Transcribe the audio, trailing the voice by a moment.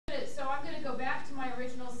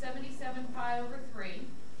original 77 pi over 3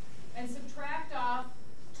 and subtract off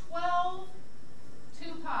 12 2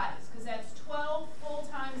 pi's, because that's 12 full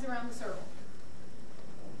times around the circle.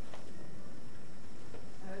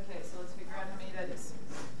 Okay, so let's figure out how many that is.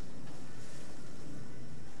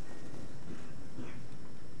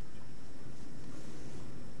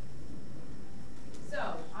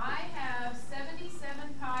 So I have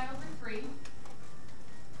 77 pi over 3.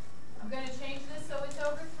 I'm going to change this so it's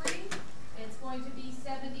over 3. It's going to be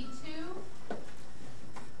 72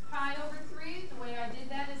 pi over 3. The way I did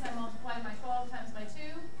that is I multiplied my 12 times my 2,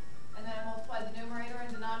 and then I multiplied the numerator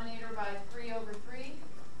and denominator by 3 over 3.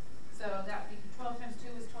 So that would be 12 times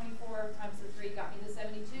 2 is 24 times the 3 got me the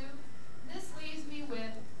 72. This leaves me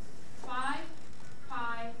with 5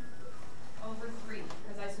 pi over 3,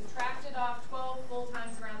 because I subtracted off 12 full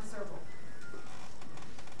times around the circle.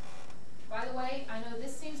 By the way, I know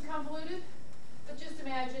this seems convoluted, but just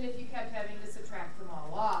imagine if you kept having to subtract them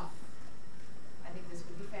all off. I think this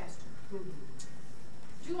would be faster.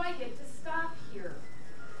 Do I get to stop here?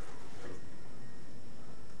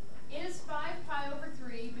 Is 5 pi over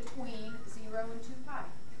 3 between 0 and 2 pi?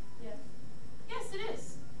 Yes. Yes, it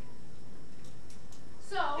is.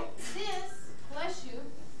 So this, bless you,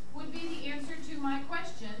 would be the answer to my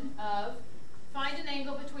question of find an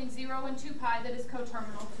angle between 0 and 2 pi that is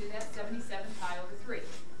coterminal to that 77 pi over 3.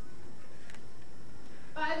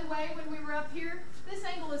 By the way, when we were up here, this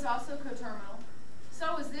angle is also coterminal.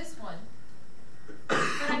 So is this one. But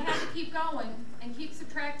I had to keep going and keep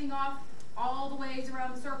subtracting off all the ways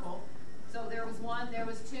around the circle. So there was 1, there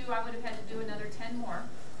was 2, I would have had to do another 10 more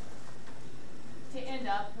to end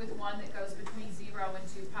up with one that goes between 0 and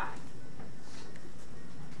 2 pi.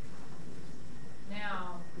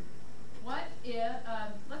 Now, what if,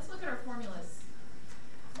 let's look at our formulas.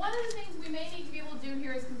 One of the things we may need to be able to do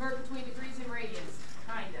here is convert between degrees and radians,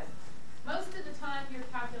 kind of. Most of the time, your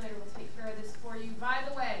calculator will take care of this for you. By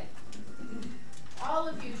the way, all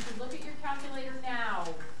of you should look at your calculator now.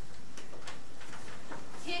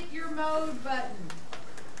 Hit your mode button.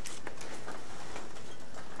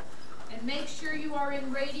 And make sure you are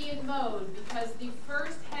in radian mode, because the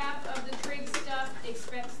first half of the trig stuff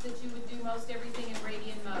expects that you would do most everything in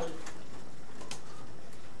radian mode.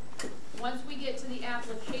 Once we get to the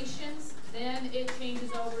applications, then it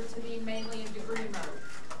changes over to being mainly in degree mode.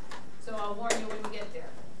 So I'll warn you when we get there.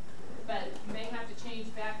 But you may have to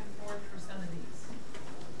change back and forth for some of these.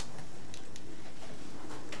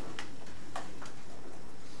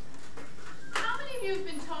 How many of you have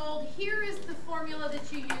been told, here is the formula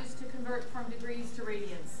that you use to convert from degrees to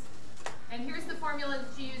radians? And here's the formula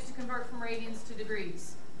that you use to convert from radians to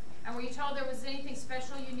degrees. And were you told there was anything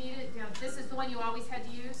special you needed? You know, this is the one you always had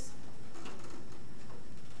to use?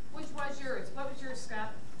 Which was yours? What was yours,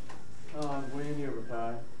 Scott? 180 over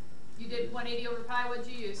pi. You did 180 over pi. What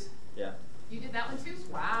did you use? Yeah. You did that one too?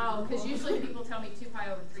 Wow, because usually people tell me 2 pi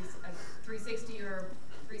over 360 or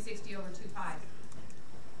 360 over 2 pi.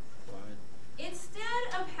 Why? Instead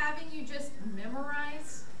of having you just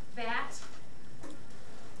memorize that,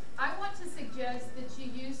 I want to suggest that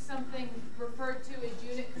you use something referred to as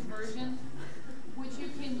unit conversion, which you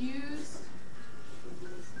can use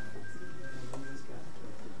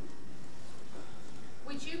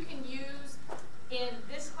in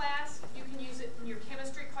this class. You can use it in your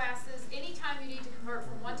chemistry classes. Anytime you need to convert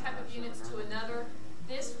from one type of units to another,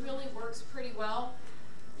 this really works pretty well.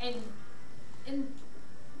 And in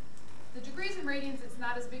the degrees and radians, it's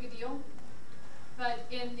not as big a deal. But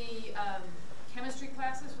in the chemistry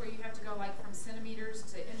classes where you have to go like from centimeters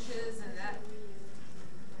to inches and that,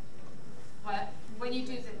 what? When you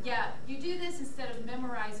do that, yeah, you do this instead of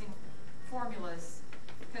memorizing formulas.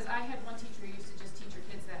 Because I had one teacher who used to just teach her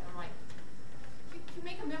kids that, and I'm like, you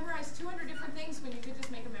make them memorize 200 different things when you could just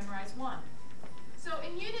make them memorize one. So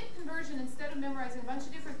in unit conversion, instead of memorizing a bunch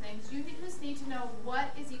of different things, you just need to know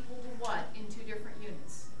what is equal to what in 2 different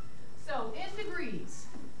units. So in degrees,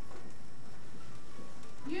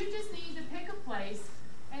 you just need to pick a place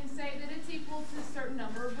and say that it's equal to a certain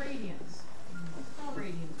number of radians. It's all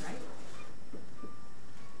radians, right?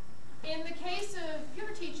 In the case of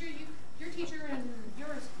your teacher, your teacher and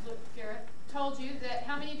yours, Garrett, told you that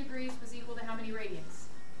how many degrees was equal to how many radians?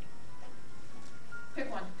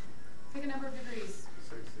 Pick one. Pick a number of degrees.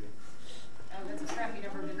 60. Oh, that's a crappy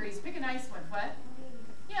number of degrees. Pick a nice one. What?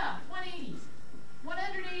 Yeah, 180.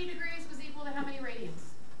 180 degrees was equal to how many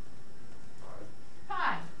radians?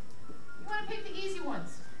 Pi. You want to pick the easy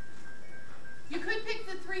ones. You could pick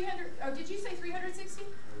the 300. Oh, did you say 360?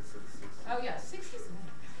 Oh, yeah, 60.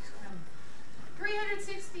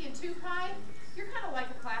 360 and 2 pi. You're kind of like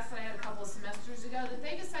a class that I had a couple of semesters ago that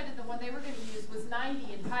they decided the one they were going to use was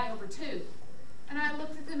 90 and pi over 2. And I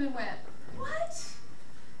looked at them and went, what?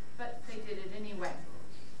 But they did it anyway.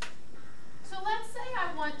 So let's say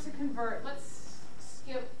I want to convert. Let's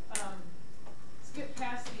skip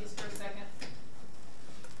past these for a second.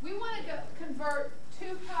 We want to convert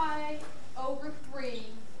 2 pi over 3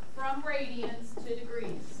 from radians to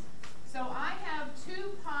degrees. So I have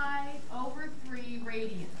 2 pi over 3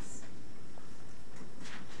 radians.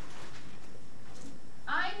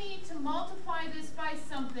 I need to multiply this by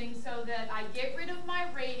something so that I get rid of my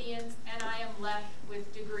radians and I am left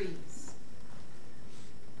with degrees.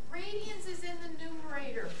 Radians is in the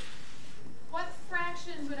numerator. What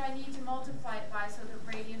fraction would I need to multiply it by so that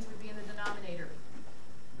radians would be in the denominator?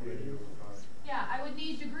 Yeah, I would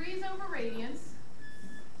need degrees over radians.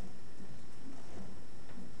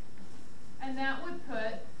 And that would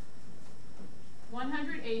put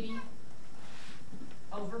 180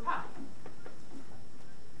 over pi.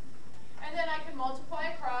 And then I can multiply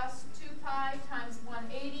across. 2 pi times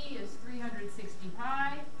 180 is 360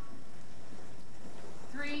 pi.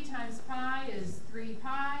 3 times pi is 3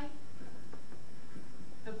 pi.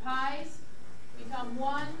 The pi's become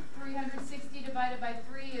 1. 360 divided by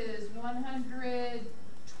 3 is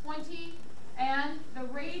 120. And the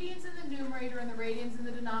radians in the numerator and the radians in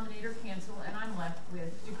the denominator cancel, and I'm left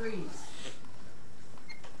with degrees.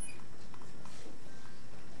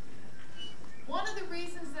 One of the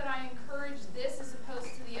reasons that I encourage this as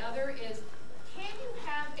opposed to the other is, can you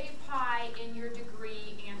have a pi in your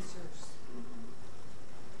degree answers?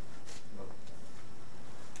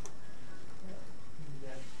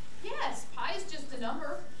 Yes, pi is just a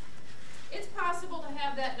number. It's possible to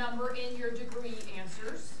have that number in your degree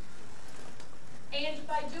answers. And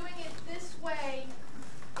by doing it this way,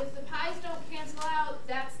 if the pi's don't cancel out,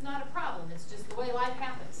 that's not a problem. It's just the way life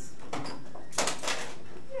happens.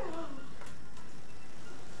 Yeah.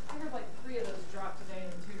 I heard like 3 of those drop today in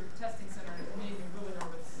the tutor testing center, and it made me really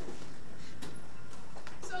nervous.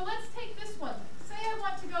 So let's take this one. Say I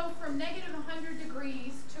want to go from negative 100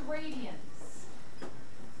 degrees to radians.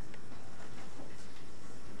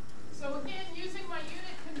 So again, using my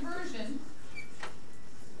unit conversion,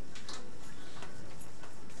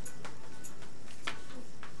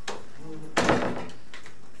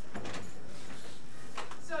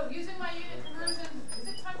 is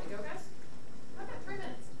it time to go, guys? I've got 3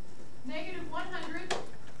 minutes. Negative 100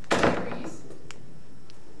 degrees.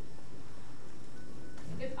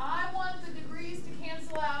 If I want the degrees to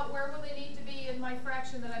cancel out, where will they need to be in my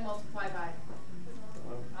fraction that I multiply by?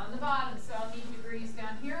 On the bottom, so I'll need degrees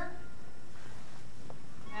down here.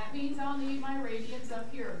 That means I'll need my radians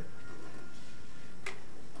up here.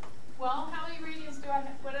 Well, how many radians do I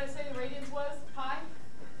have? What did I say the radians was? Pi?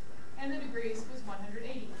 And the degrees was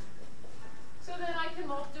 180. So then I can do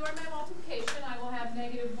my multiplication. I will have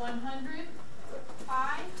negative 100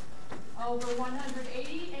 pi over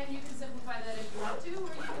 180, and you can simplify that if you want to,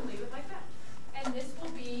 or you can leave it like that. And this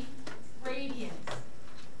will be radians,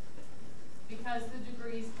 because the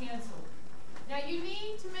degrees cancel. Now you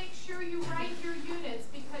need to make sure you write your units,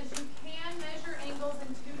 because you can measure angles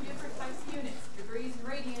in 2 different types of units, degrees and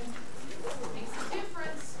radians. It makes a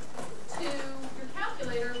difference to your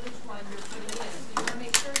calculator which one you're putting in. So you want to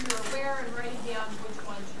make sure you're aware and writing down which